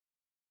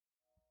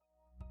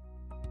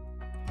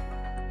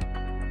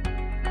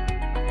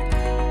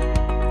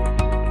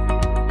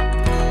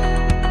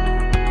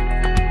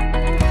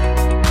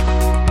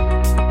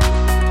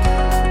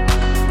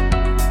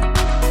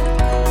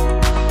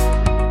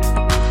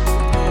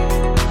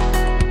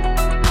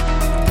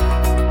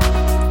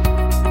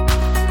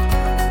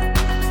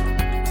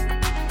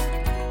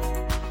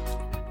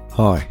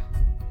Hi,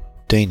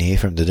 Dean here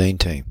from the Dean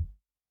team,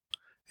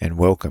 and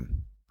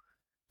welcome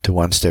to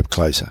One Step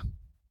Closer.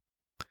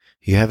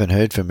 You haven't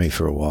heard from me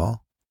for a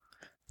while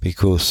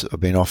because I've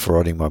been off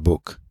writing my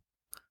book.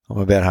 I'm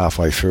about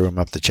halfway through, I'm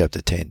up to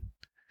chapter 10.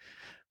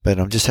 But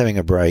I'm just having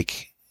a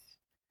break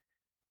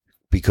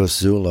because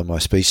Zula, my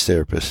speech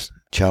therapist,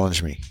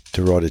 challenged me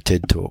to write a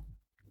TED Talk.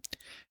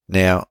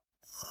 Now,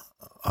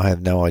 I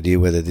have no idea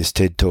whether this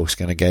TED Talk's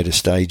going to go to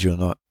stage or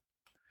not,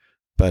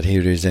 but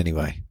here it is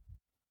anyway.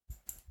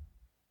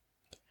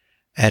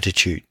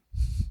 Attitude.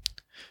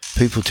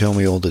 People tell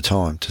me all the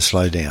time to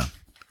slow down,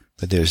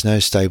 but there is no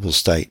stable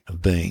state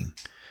of being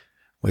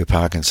where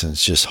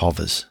Parkinson's just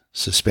hovers,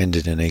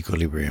 suspended in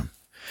equilibrium.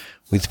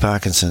 With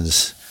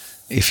Parkinson's,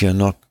 if you're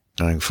not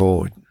going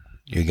forward,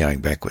 you're going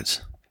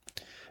backwards.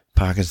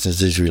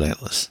 Parkinson's is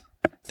relentless.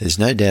 There's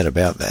no doubt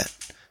about that,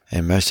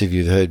 and most of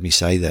you have heard me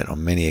say that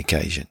on many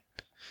occasions.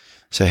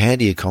 So how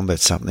do you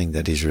combat something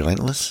that is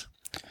relentless?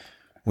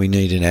 We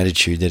need an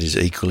attitude that is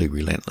equally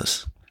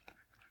relentless.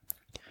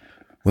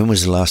 When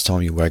was the last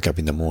time you woke up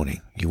in the morning?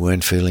 You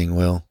weren't feeling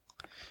well.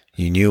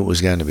 You knew it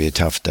was going to be a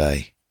tough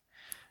day.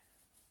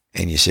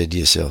 And you said to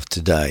yourself,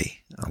 today,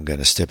 I'm going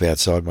to step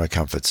outside my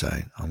comfort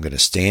zone. I'm going to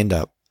stand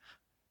up,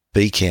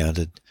 be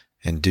counted,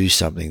 and do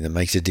something that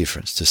makes a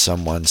difference to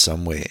someone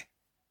somewhere.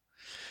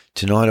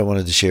 Tonight I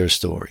wanted to share a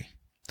story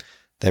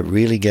that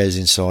really goes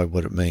inside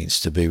what it means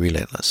to be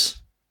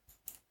relentless.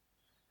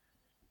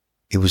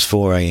 It was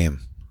 4 a.m.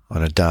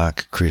 on a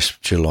dark,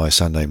 crisp July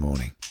Sunday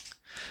morning.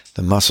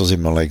 The muscles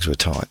in my legs were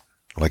tight,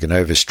 like an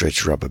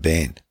overstretched rubber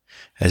band,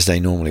 as they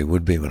normally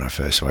would be when I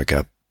first woke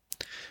up.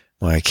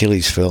 My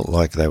Achilles felt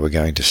like they were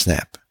going to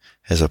snap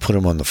as I put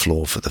them on the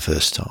floor for the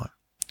first time.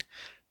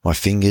 My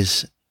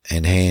fingers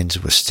and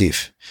hands were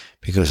stiff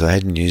because I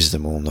hadn't used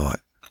them all night,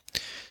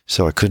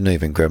 so I couldn't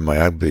even grab my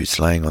Ugg boots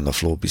laying on the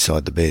floor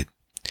beside the bed,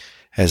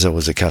 as I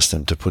was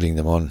accustomed to putting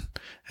them on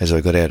as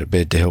I got out of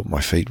bed to help my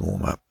feet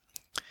warm up.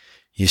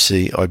 You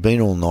see, I'd been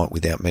all night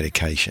without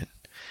medication.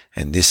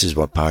 And this is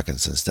what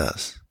Parkinson's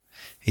does.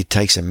 It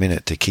takes a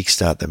minute to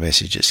kickstart the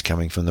messages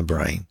coming from the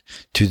brain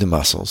to the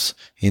muscles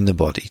in the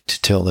body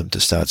to tell them to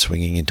start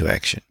swinging into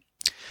action.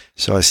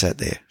 So I sat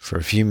there for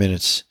a few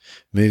minutes,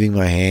 moving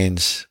my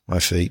hands, my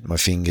feet, my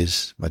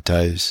fingers, my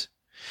toes,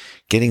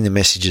 getting the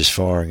messages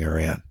firing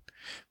around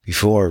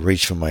before I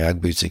reached for my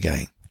Ugg boots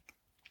again.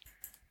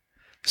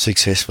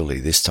 Successfully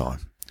this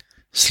time.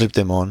 Slipped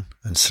them on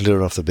and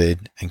slid off the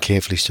bed and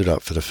carefully stood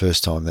up for the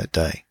first time that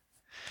day.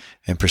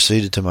 And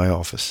proceeded to my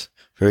office,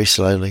 very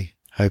slowly,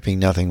 hoping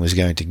nothing was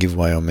going to give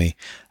way on me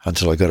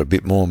until I got a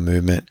bit more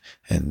movement,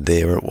 and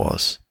there it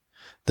was.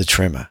 The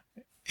tremor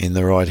in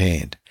the right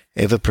hand,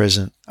 ever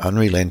present,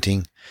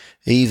 unrelenting,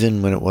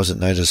 even when it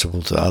wasn't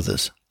noticeable to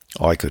others.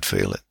 I could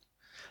feel it.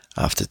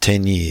 After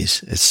 10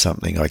 years, it's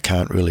something I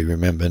can't really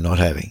remember not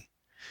having,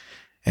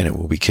 and it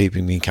will be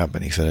keeping me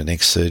company for the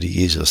next 30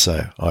 years or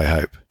so, I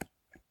hope.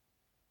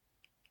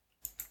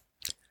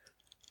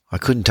 I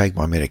couldn't take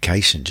my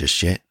medication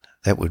just yet.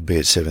 That would be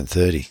at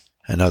 7:30,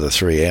 another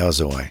 3 hours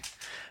away.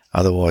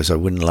 Otherwise I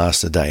wouldn't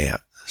last the day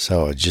out,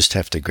 so I'd just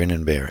have to grin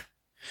and bear it.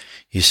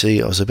 You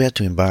see, I was about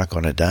to embark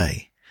on a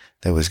day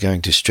that was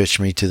going to stretch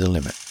me to the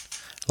limit.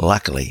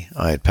 Luckily,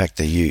 I had packed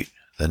the ute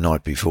the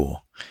night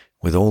before,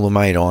 with all the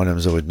made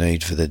items I would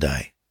need for the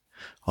day.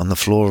 On the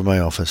floor of my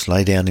office,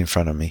 lay down in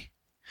front of me,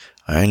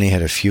 I only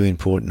had a few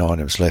important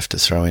items left to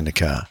throw in the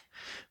car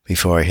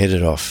before I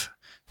headed off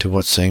to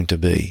what seemed to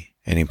be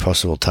an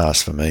impossible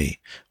task for me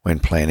when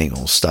planning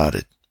all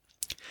started.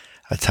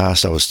 A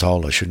task I was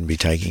told I shouldn't be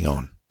taking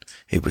on.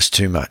 It was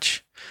too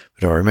much.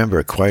 But I remember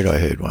a quote I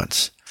heard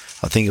once,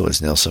 I think it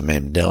was Nelson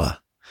Mandela,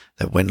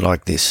 that went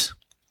like this: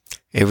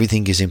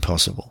 everything is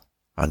impossible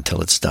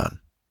until it's done.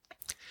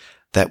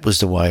 That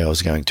was the way I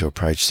was going to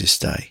approach this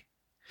day,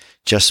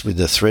 just with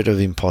the threat of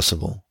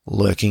impossible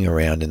lurking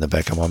around in the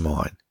back of my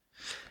mind.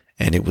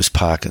 And it was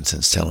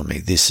Parkinson's telling me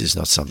this is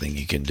not something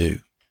you can do.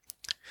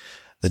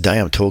 The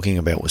day I'm talking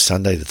about was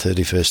Sunday the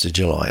 31st of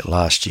July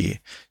last year,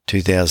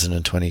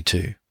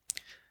 2022,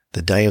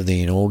 the day of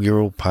the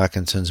inaugural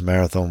Parkinson's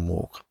Marathon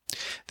Walk.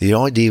 The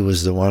idea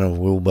was the one of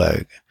Will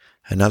Bogue,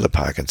 another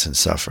Parkinson's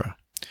sufferer,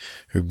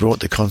 who brought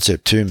the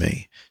concept to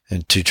me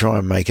and to try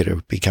and make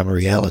it become a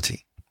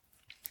reality.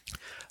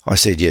 I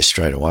said yes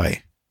straight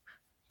away,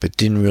 but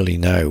didn't really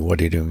know what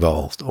it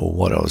involved or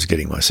what I was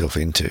getting myself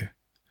into.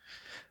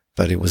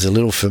 But it was a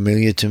little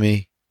familiar to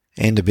me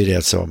and a bit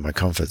outside my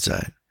comfort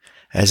zone.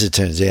 As it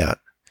turns out,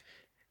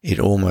 it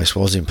almost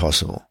was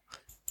impossible.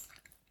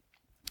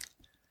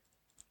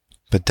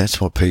 But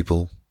that's what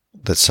people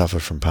that suffer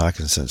from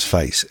Parkinson's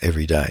face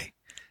every day,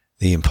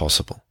 the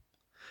impossible.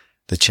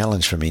 The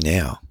challenge for me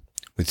now,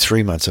 with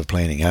 3 months of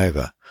planning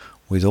over,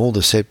 with all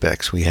the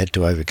setbacks we had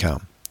to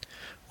overcome,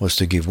 was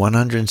to give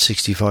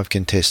 165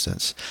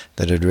 contestants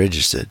that had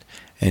registered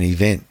an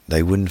event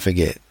they wouldn't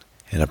forget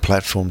and a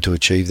platform to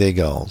achieve their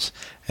goals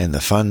and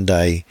the fun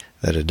day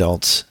that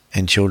adults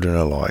and children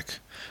alike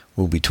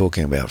will be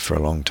talking about for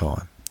a long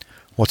time.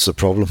 What's the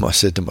problem? I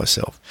said to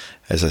myself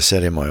as I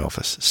sat in my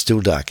office,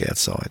 still dark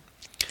outside.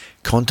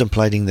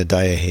 contemplating the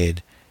day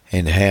ahead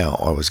and how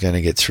I was going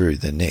to get through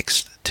the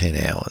next 10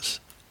 hours.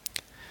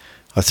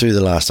 I threw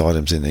the last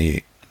items in the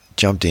ute,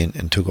 jumped in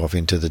and took off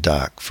into the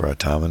dark for our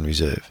Tarman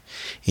Reserve,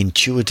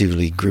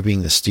 intuitively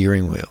gripping the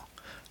steering wheel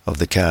of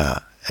the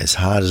car as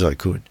hard as I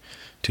could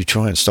to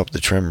try and stop the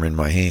tremor in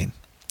my hand.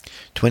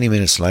 20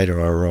 minutes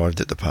later I arrived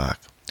at the park,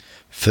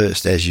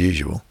 first as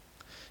usual,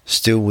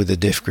 still with a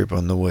death grip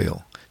on the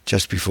wheel,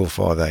 just before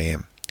 5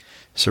 a.m.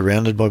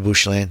 Surrounded by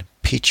bushland,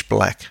 pitch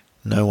black,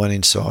 no one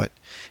in sight.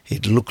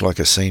 It looked like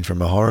a scene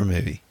from a horror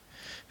movie,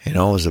 and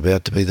I was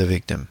about to be the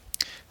victim.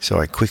 So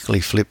I quickly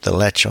flipped the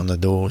latch on the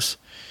doors,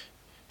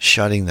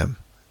 shutting them,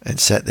 and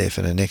sat there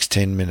for the next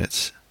 10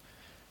 minutes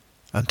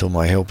until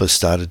my helpers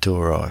started to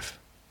arrive.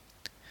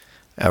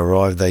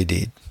 Arrive they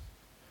did,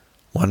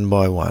 one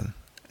by one,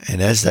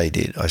 and as they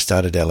did, I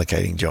started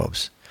allocating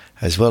jobs.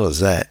 As well as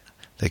that,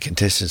 the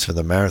contestants for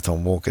the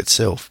marathon walk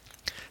itself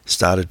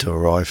started to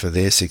arrive for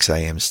their 6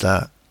 a.m.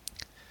 start.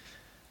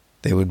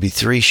 There would be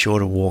 3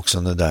 shorter walks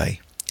on the day,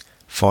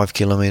 5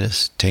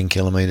 kilometres, 10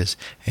 kilometres,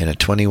 and a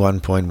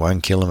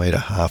 21.1 kilometre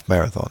half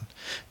marathon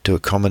to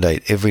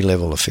accommodate every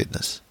level of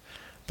fitness.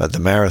 But the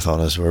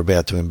marathoners were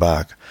about to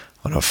embark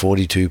on a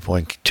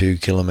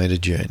 42.2 kilometre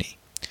journey.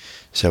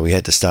 So we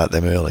had to start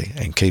them early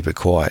and keep it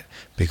quiet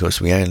because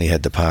we only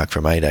had the park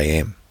from 8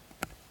 a.m.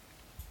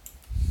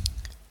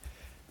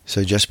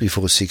 So just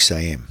before 6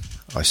 a.m,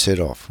 I set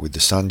off with the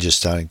sun just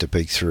starting to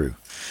peek through,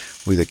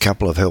 with a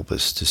couple of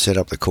helpers to set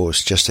up the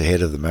course just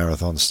ahead of the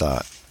marathon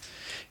start.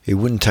 It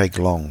wouldn't take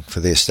long for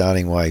their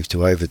starting wave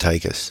to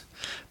overtake us,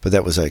 but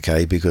that was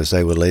okay because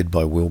they were led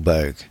by Will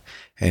Bogue,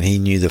 and he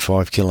knew the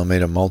 5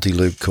 kilometre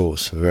multi-loop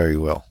course very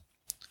well.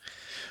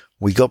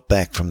 We got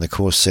back from the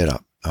course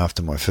setup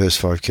after my first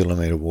 5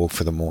 kilometre walk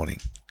for the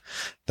morning.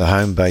 The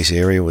home base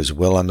area was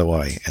well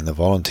underway and the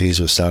volunteers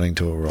were starting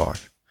to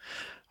arrive.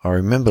 I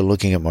remember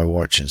looking at my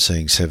watch and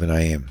seeing 7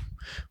 a.m,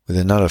 with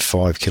another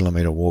 5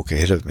 kilometre walk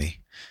ahead of me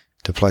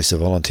to place the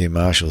volunteer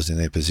marshals in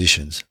their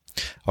positions.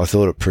 I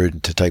thought it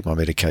prudent to take my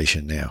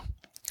medication now.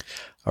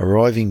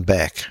 Arriving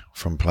back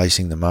from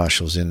placing the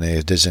marshals in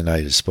their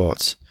designated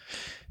spots,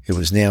 it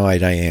was now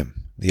 8 a.m.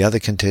 The other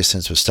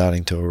contestants were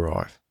starting to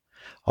arrive.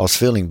 I was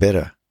feeling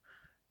better,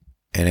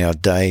 and our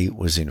day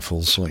was in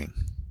full swing.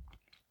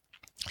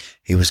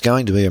 It was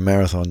going to be a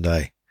marathon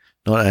day,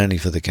 not only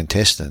for the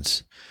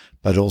contestants,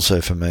 but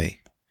also for me,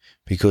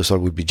 because I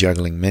would be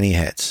juggling many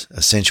hats,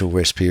 essential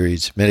rest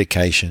periods,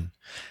 medication,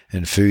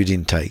 and food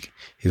intake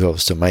if I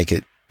was to make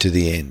it to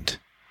the end.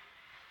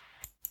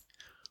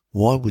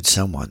 Why would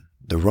someone,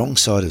 the wrong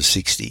side of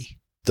 60,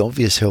 with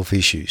obvious health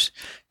issues,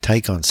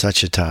 take on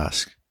such a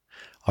task?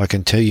 I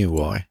can tell you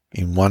why,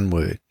 in one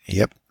word.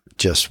 Yep,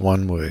 just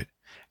one word.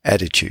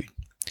 Attitude.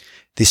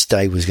 This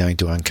day was going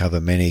to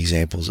uncover many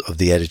examples of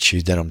the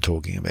attitude that I'm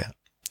talking about.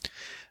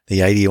 The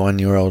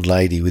 81-year-old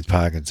lady with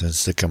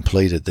Parkinson's that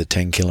completed the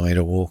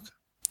 10-kilometre walk.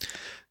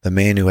 The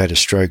man who had a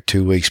stroke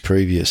 2 weeks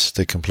previous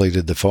that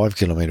completed the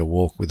 5-kilometre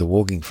walk with a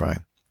walking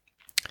frame.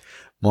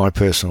 My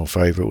personal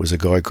favourite was a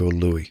guy called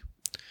Louis,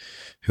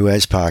 who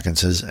has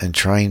Parkinson's and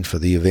trained for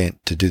the event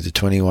to do the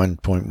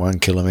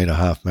 21.1 kilometre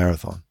half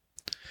marathon.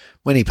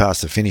 When he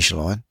passed the finish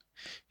line,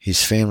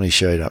 his family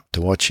showed up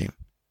to watch him.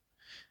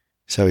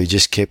 So he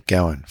just kept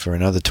going for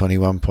another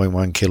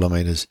 21.1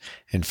 kilometres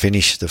and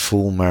finished the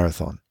full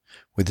marathon,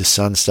 with the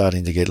sun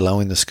starting to get low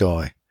in the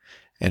sky,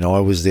 and I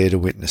was there to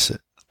witness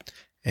it,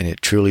 and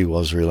it truly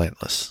was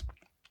relentless.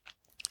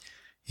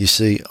 You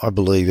see, I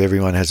believe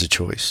everyone has a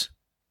choice.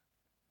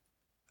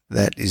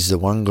 That is the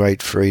one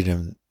great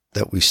freedom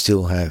that we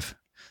still have,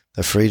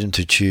 the freedom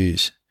to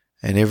choose,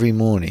 and every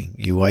morning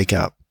you wake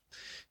up,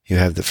 you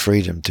have the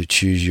freedom to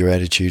choose your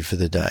attitude for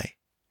the day.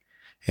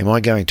 Am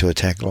I going to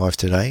attack life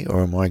today,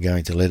 or am I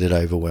going to let it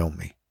overwhelm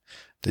me?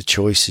 The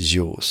choice is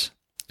yours.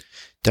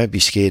 Don't be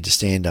scared to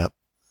stand up,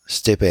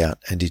 step out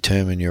and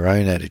determine your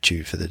own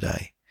attitude for the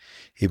day.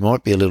 It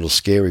might be a little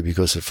scary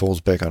because it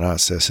falls back on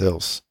us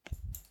ourselves.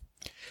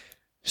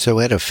 So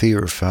out of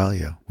fear of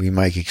failure, we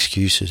make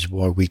excuses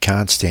why we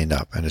can't stand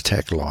up and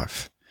attack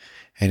life,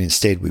 and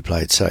instead we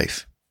play it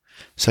safe.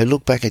 So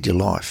look back at your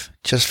life,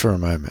 just for a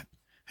moment,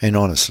 and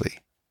honestly,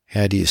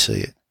 how do you see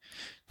it?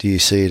 Do you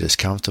see it as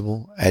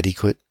comfortable,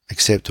 adequate,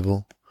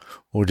 acceptable,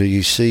 or do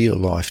you see your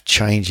life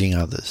changing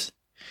others?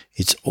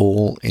 It's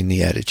all in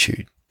the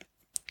attitude.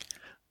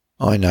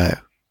 I know,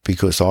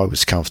 because I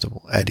was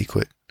comfortable,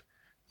 adequate.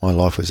 My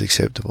life was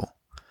acceptable.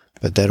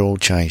 But that all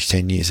changed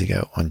 10 years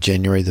ago on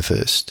January the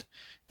 1st,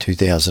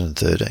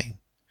 2013,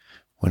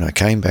 when I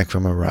came back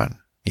from a run,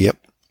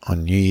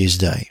 on New Year's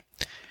Day,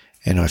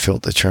 and I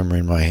felt the tremor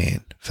in my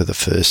hand for the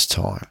first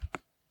time.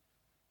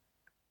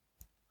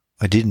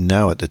 I didn't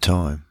know at the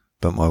time,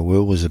 but my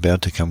world was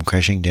about to come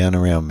crashing down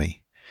around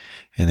me,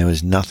 and there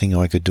was nothing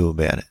I could do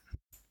about it.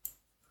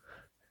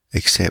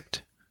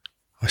 Except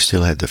I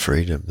still had the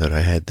freedom that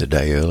I had the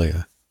day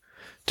earlier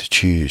to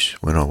choose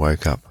when I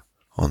woke up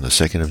on the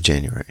 2nd of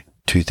January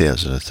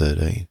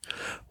 2013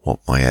 what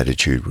my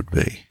attitude would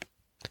be.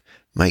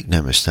 Make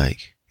no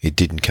mistake, it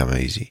didn't come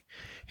easy.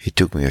 It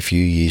took me a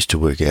few years to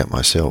work out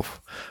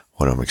myself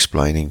what I'm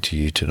explaining to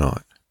you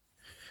tonight.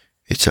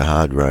 It's a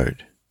hard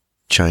road,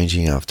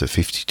 changing after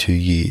 52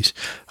 years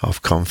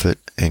of comfort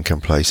and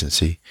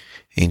complacency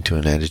into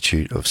an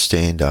attitude of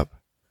stand up,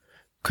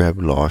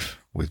 grab life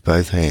with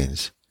both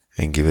hands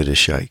and give it a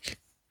shake.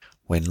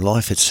 When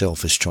life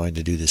itself is trying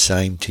to do the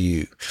same to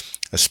you,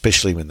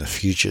 especially when the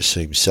future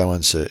seems so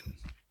uncertain.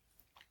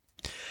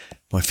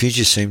 My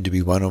future seemed to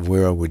be one of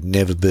where I would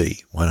never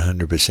be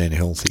 100%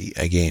 healthy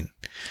again.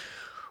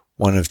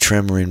 One of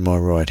tremor in my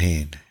right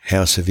hand.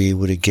 How severe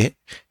would it get?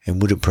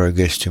 And would it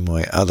progress to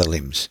my other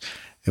limbs?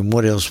 And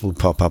what else would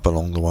pop up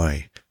along the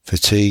way?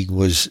 Fatigue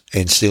was,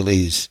 and still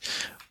is,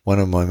 one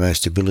of my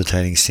most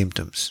debilitating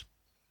symptoms.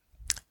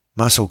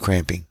 Muscle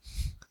cramping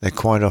that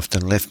quite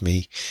often left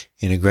me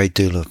in a great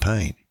deal of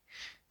pain.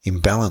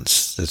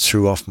 Imbalance that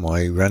threw off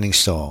my running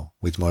style,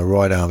 with my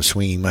right arm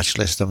swinging much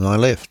less than my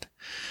left.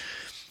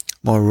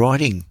 My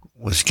writing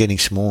was getting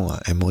smaller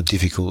and more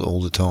difficult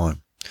all the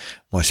time.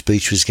 My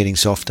speech was getting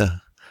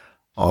softer.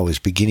 I was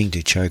beginning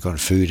to choke on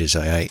food as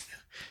I ate.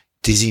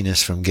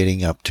 Dizziness from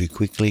getting up too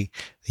quickly.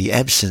 The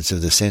absence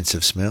of the sense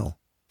of smell.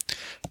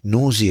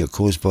 Nausea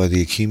caused by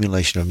the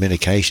accumulation of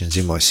medications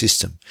in my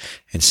system,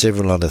 and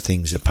several other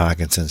things that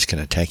Parkinson's can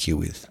attack you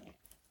with.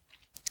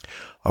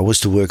 I was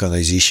to work on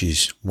these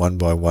issues one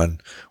by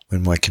one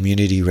when my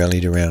community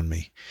rallied around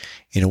me,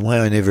 in a way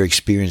I never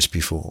experienced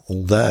before,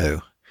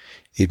 although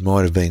it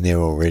might have been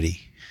there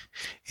already.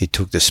 It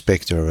took the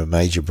spectre of a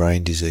major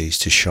brain disease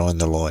to shine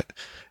the light,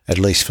 at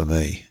least for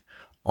me,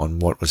 on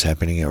what was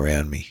happening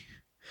around me.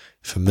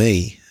 For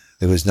me,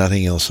 there was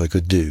nothing else I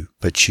could do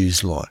but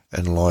choose life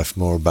and life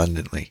more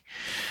abundantly,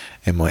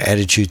 and my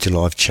attitude to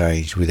life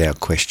changed without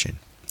question.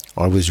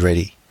 I was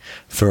ready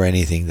for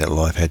anything that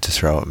life had to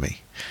throw at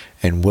me,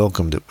 and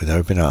welcomed it with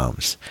open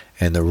arms,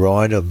 and the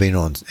ride I've been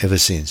on ever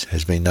since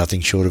has been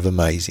nothing short of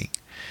amazing.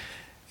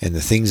 And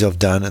the things I've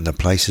done and the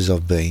places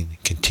I've been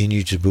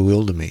continue to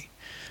bewilder me.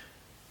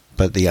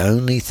 But the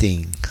only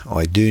thing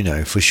I do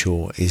know for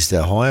sure is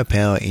the higher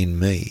power in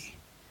me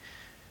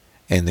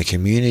and the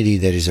community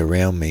that is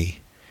around me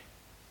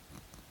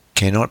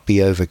cannot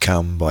be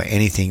overcome by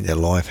anything that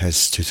life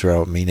has to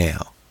throw at me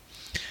now.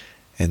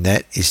 And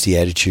that is the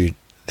attitude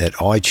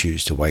that I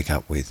choose to wake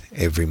up with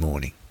every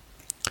morning.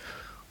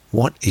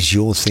 What is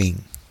your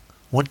thing?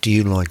 What do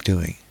you like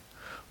doing?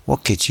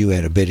 What gets you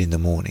out of bed in the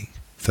morning?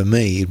 For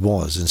me, it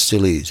was and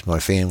still is my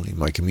family,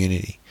 my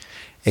community,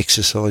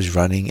 exercise,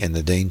 running and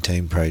the Dean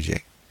Team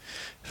Project.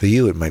 For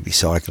you, it may be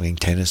cycling,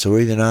 tennis or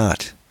even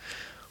art.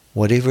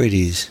 Whatever it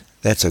is,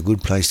 that's a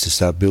good place to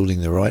start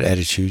building the right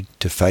attitude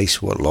to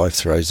face what life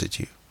throws at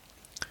you.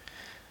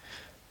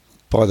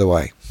 By the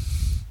way,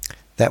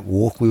 that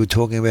walk we were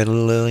talking about a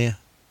little earlier,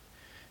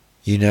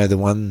 you know, the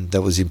one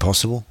that was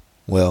impossible?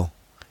 Well,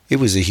 it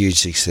was a huge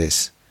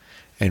success,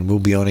 and we'll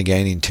be on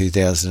again in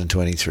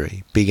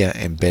 2023, bigger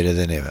and better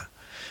than ever,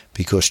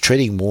 because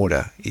treading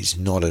water is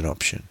not an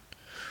option.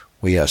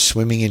 We are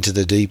swimming into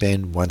the deep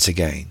end once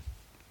again.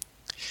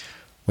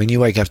 When you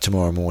wake up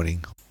tomorrow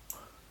morning,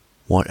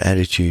 what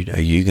attitude are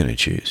you going to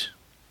choose?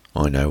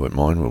 I know what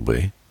mine will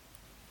be.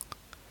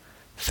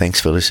 Thanks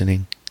for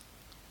listening,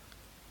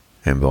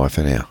 and bye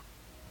for now.